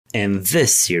In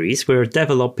this series, we're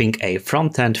developing a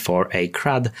front-end for a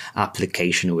CRUD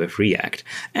application with React,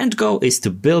 and goal is to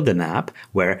build an app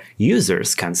where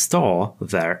users can store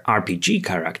their RPG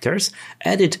characters,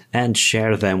 edit and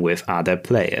share them with other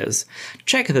players.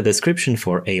 Check the description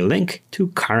for a link to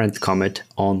current commit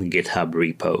on GitHub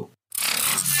repo.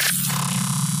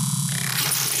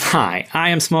 Hi, I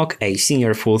am Smok, a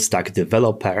senior full-stack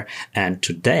developer, and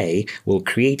today we'll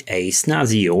create a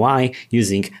snazzy UI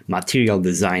using Material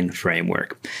Design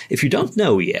Framework. If you don't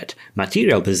know yet,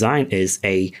 Material Design is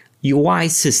a UI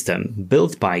system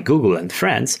built by Google and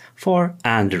friends for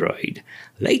Android.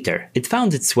 Later, it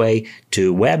found its way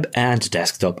to web and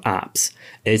desktop apps.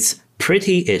 It's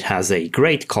pretty, it has a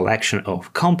great collection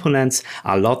of components,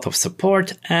 a lot of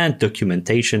support and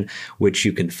documentation, which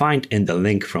you can find in the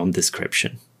link from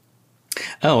description.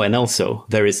 Oh, and also,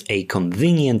 there is a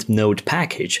convenient node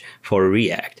package for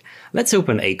React. Let's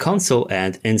open a console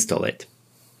and install it.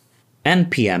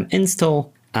 npm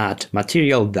install at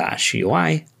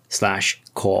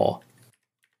material-ui/core.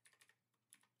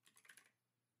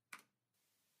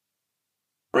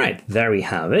 Right, there we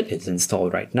have it. It's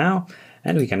installed right now,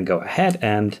 and we can go ahead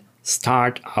and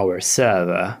start our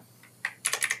server.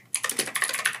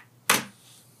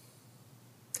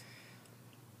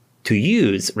 To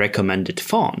use recommended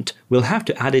font, we'll have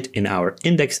to add it in our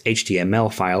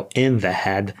index.html file in the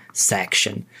head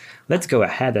section. Let's go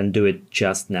ahead and do it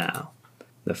just now.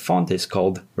 The font is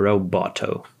called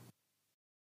Roboto.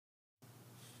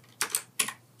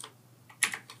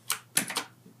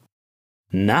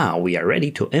 Now we are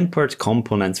ready to import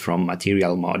components from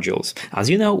Material modules. As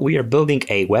you know, we are building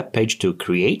a web page to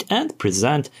create and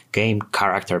present game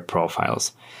character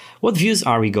profiles. What views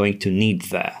are we going to need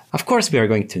there? Of course, we are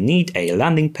going to need a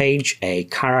landing page, a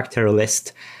character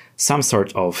list, some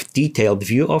sort of detailed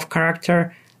view of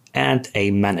character, and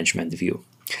a management view.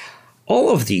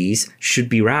 All of these should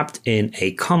be wrapped in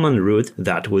a common root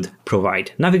that would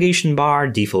provide navigation bar,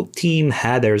 default theme,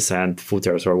 headers, and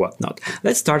footers or whatnot.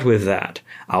 Let's start with that.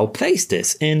 I'll place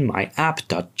this in my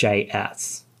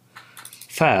app.js.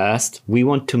 First, we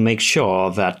want to make sure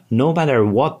that no matter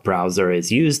what browser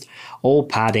is used, all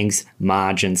paddings,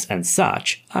 margins, and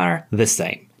such are the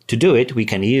same. To do it, we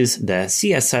can use the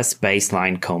Css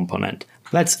Baseline Component.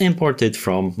 Let's import it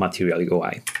from Material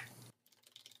UI.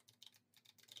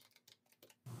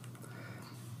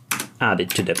 Add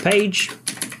it to the page.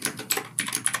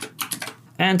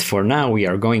 And for now, we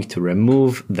are going to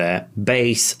remove the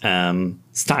base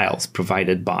styles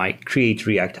provided by Create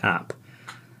React App.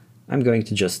 I'm going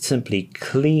to just simply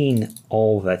clean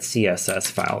all the CSS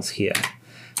files here.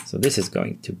 So this is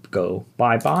going to go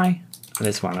bye-bye,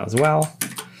 this one as well.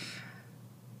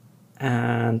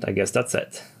 And I guess that's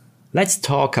it. Let's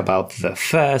talk about the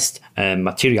first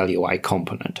Material UI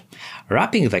component.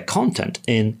 Wrapping the content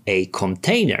in a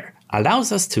container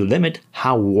allows us to limit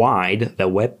how wide the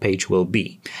web page will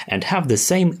be and have the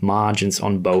same margins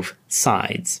on both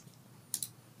sides.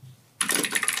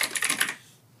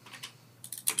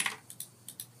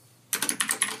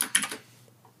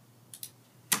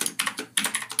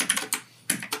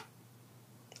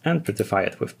 And prettify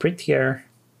it with prettier.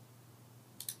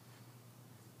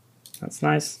 That's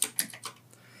nice.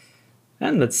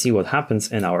 And let's see what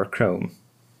happens in our Chrome.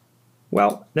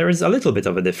 Well, there is a little bit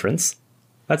of a difference.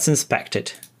 Let's inspect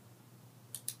it.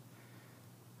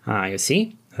 You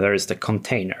see, there is the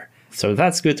container. So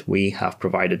that's good, we have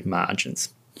provided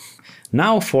margins.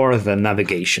 Now for the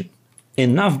navigation.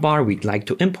 In navbar, we'd like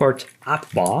to import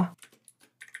appbar,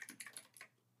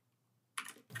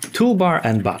 toolbar,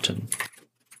 and button.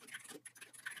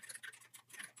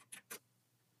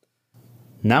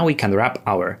 Now we can wrap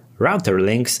our router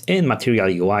links in Material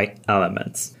UI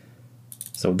elements.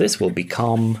 So this will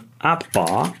become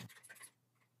appbar,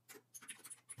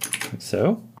 like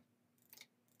so.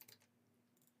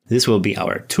 This will be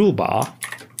our toolbar,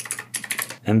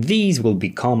 and these will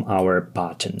become our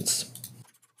buttons.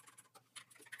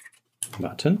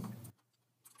 Button.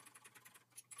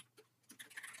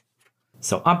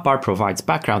 So appbar provides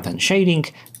background and shading,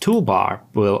 toolbar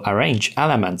will arrange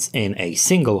elements in a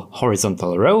single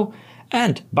horizontal row,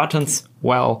 and buttons,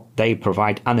 well, they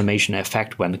provide animation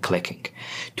effect when clicking.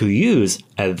 To use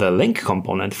the link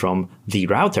component from the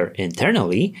router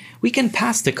internally, we can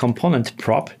pass the component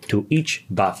prop to each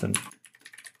button.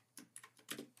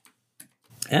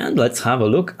 And let's have a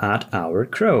look at our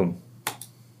Chrome.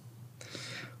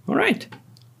 All right.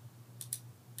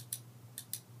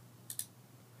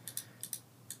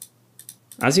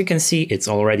 As you can see, it's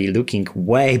already looking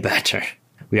way better.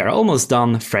 We are almost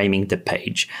done framing the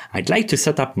page. I'd like to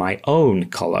set up my own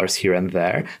colors here and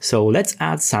there, so let's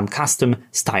add some custom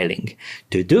styling.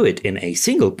 To do it in a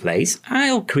single place,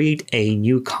 I'll create a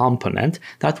new component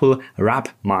that will wrap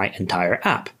my entire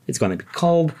app. It's going to be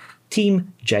called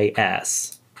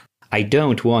Theme.js. I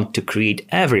don't want to create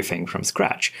everything from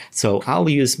scratch, so I'll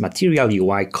use Material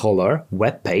UI Color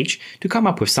webpage to come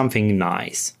up with something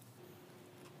nice.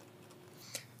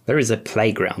 There is a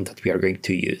playground that we are going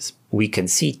to use. We can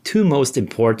see two most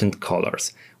important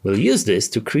colors. We'll use this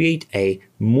to create a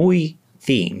MUI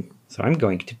theme. So I'm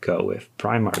going to go with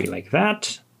primary like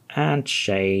that and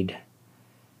shade,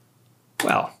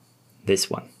 well, this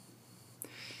one.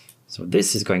 So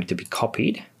this is going to be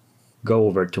copied. Go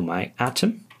over to my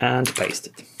atom and paste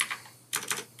it.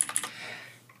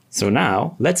 So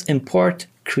now let's import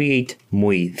create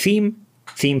MUI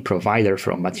theme provider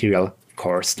from Material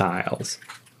Core Styles.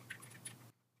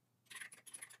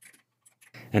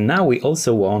 And now we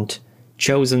also want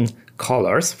chosen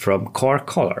colors from core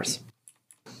colors.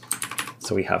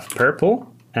 So we have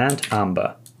purple and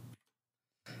amber.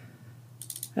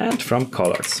 And from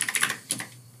colors.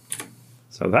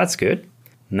 So that's good.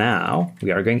 Now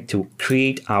we are going to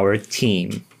create our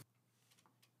theme.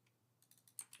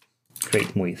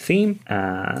 Create MUI theme,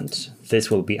 and this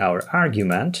will be our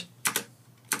argument,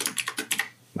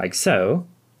 like so.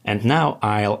 And now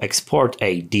I'll export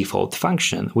a default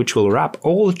function which will wrap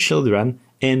all children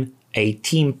in a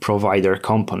theme provider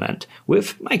component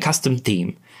with my custom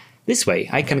theme. This way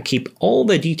I can keep all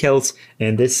the details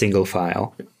in this single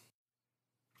file.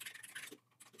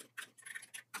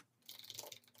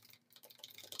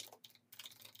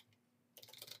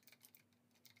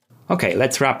 Okay,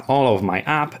 let's wrap all of my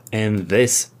app in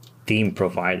this theme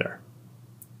provider.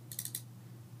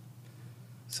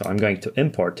 So I'm going to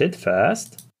import it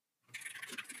first.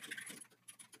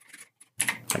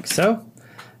 Like so,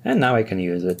 and now I can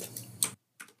use it.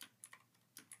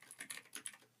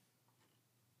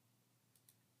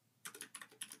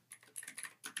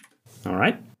 All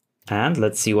right, and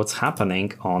let's see what's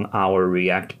happening on our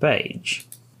React page.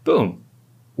 Boom.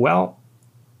 Well,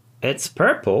 it's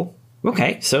purple.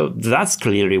 Okay, so that's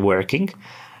clearly working.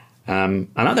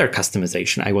 Another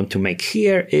customization I want to make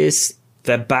here is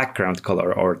the background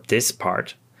color, or this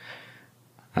part.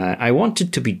 I want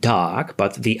it to be dark,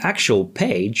 but the actual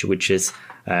page, which is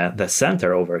the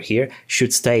center over here,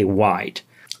 should stay white.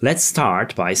 Let's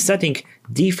start by setting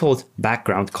default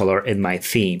background color in my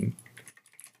theme.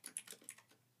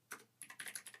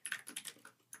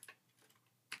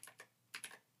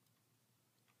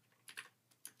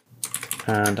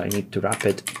 And I need to wrap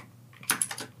it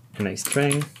in a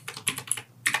string.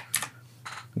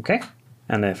 Okay,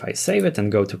 and if I save it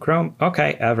and go to Chrome,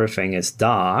 okay, everything is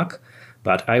dark.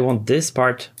 But I want this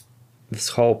part, this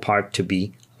whole part, to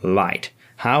be light.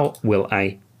 How will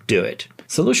I do it?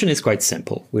 Solution is quite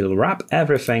simple. We'll wrap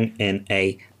everything in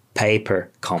a paper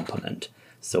component.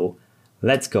 So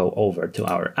let's go over to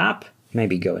our app,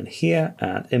 maybe go in here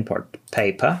and import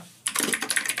paper.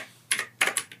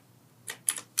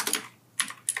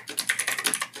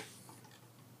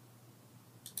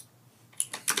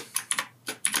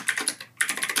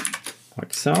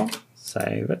 Like so,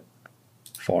 save it,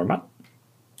 format.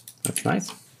 That's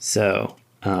nice. So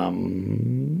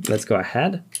let's go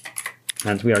ahead,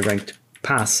 and we are going to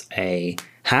pass a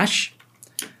hash.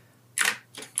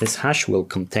 This hash will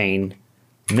contain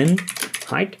min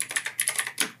height,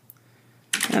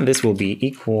 and this will be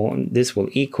equal. This will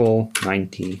equal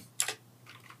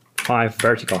 95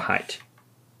 vertical height,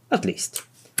 at least.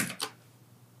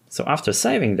 So after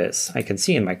saving this, I can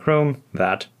see in my Chrome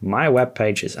that my web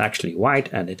page is actually white,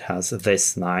 and it has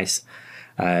this nice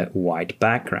white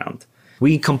background.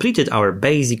 We completed our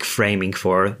basic framing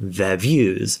for the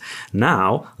views.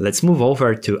 Now let's move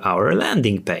over to our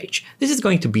landing page. This is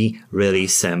going to be really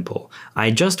simple.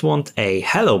 I just want a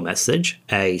hello message,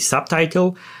 a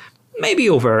subtitle, maybe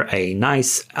over a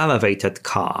nice elevated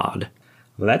card.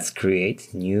 Let's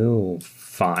create new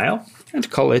file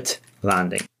and call it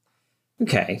landing.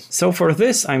 Okay, so for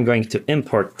this I'm going to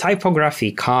import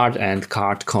typography, card, and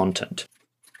card content.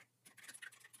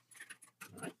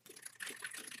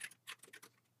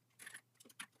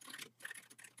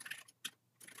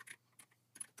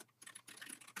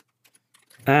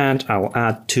 And I'll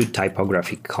add two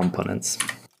typography components.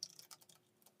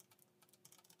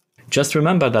 Just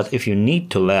remember that if you need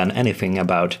to learn anything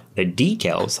about the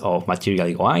details of Material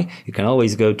UI, you can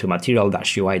always go to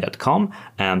material-ui.com,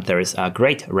 and there is a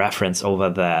great reference over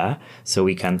there, so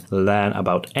we can learn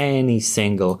about any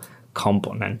single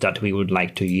component that we would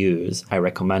like to use. I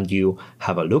recommend you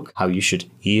have a look how you should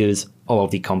use all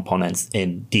of the components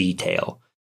in detail.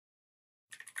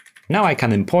 Now I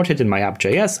can import it in my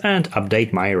app.js and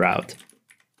update my route.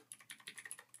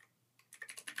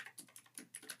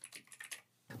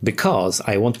 Because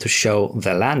I want to show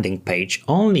the landing page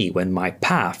only when my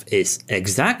path is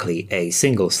exactly a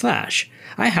single slash,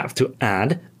 I have to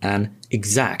add an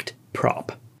exact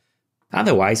prop.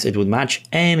 Otherwise, it would match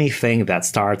anything that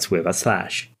starts with a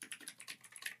slash.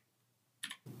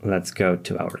 Let's go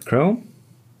to our Chrome,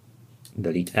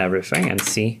 delete everything and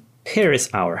see. Here is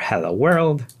our hello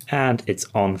world, and it's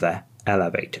on the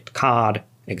elevated card,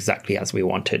 exactly as we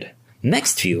wanted.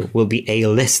 Next view will be a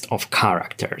list of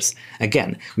characters.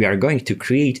 Again, we are going to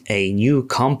create a new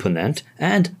component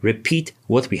and repeat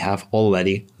what we have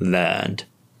already learned.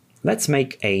 Let's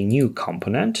make a new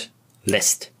component,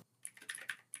 list.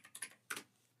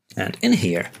 And in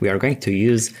here, we are going to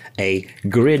use a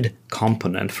grid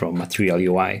component from Material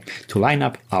UI to line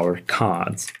up our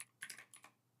cards.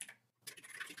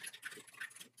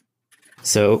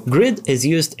 So grid is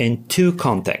used in two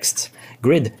contexts.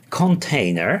 Grid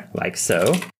container, like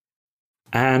so,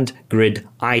 and grid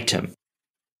item.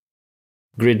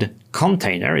 Grid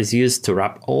container is used to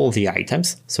wrap all the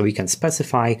items, so we can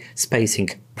specify spacing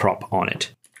prop on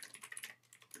it.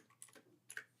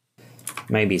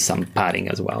 Maybe some padding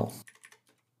as well.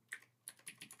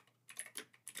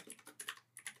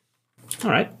 All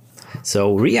right,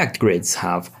 so React grids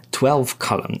have 12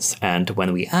 columns, and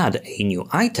when we add a new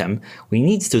item, we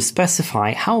need to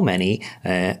specify how many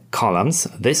columns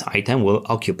this item will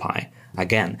occupy.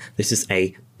 Again, this is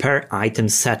a per item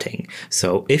setting,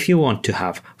 so if you want to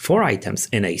have 4 items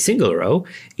in a single row,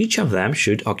 each of them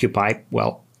should occupy,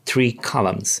 well, 3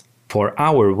 columns. For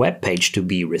our web page to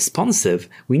be responsive,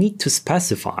 we need to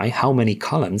specify how many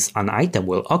columns an item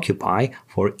will occupy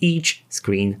for each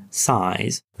screen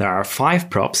size. There are 5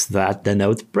 props that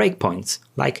denote breakpoints,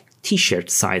 like t-shirt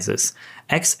sizes: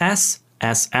 XS,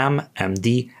 SM,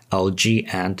 MD,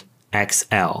 LG, and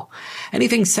XL.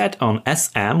 Anything set on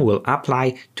SM will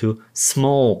apply to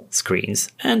small screens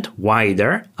and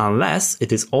wider unless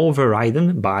it is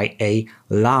overridden by a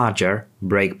larger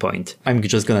breakpoint. I'm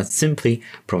just gonna simply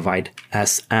provide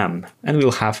SM and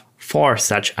we'll have 4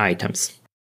 such items.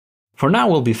 For now,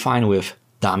 we'll be fine with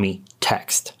dummy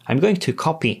text. I'm going to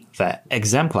copy the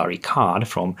exemplary card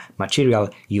from Material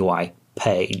UI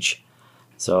page.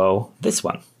 So this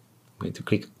one, I'm going to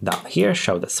click down here,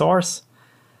 show the source,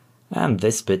 and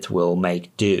this bit will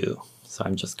make do. So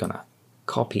I'm just gonna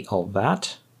copy all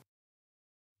that,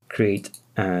 create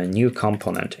a new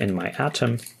component in my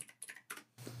atom.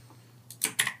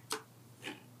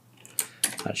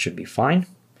 That should be fine.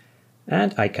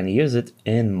 And I can use it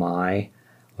in my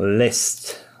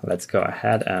list. Let's go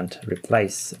ahead and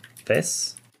replace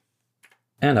this.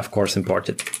 And of course import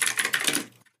it.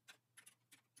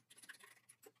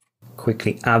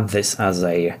 Quickly add this as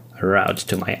a route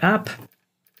to my app.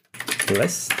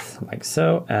 List, like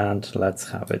so, and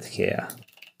let's have it here.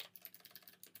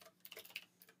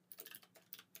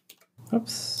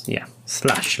 Oops, yeah,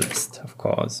 slash list, of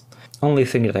course. Only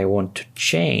thing that I want to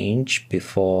change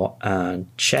before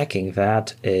checking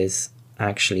that is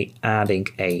actually adding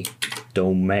a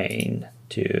domain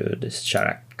to this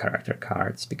character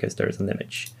cards, because there's an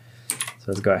image. So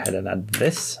let's go ahead and add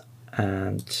this,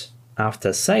 and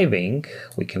after saving,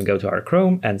 we can go to our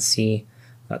Chrome and see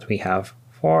that we have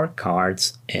 4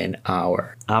 cards in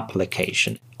our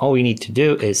application. All we need to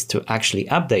do is to actually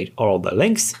update all the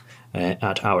links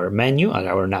at our menu, at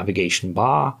our navigation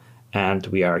bar, and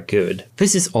we are good.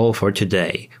 This is all for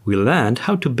today. We learned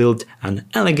how to build an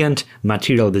elegant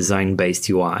material design based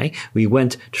UI. We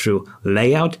went through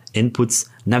layout, inputs,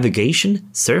 navigation,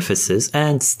 surfaces,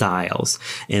 and styles.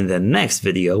 In the next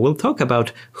video, we'll talk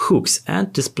about hooks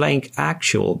and displaying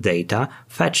actual data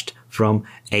fetched from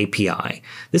API.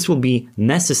 This will be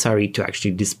necessary to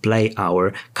actually display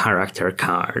our character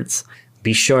cards.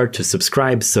 Be sure to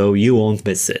subscribe so you won't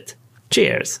miss it.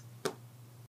 Cheers!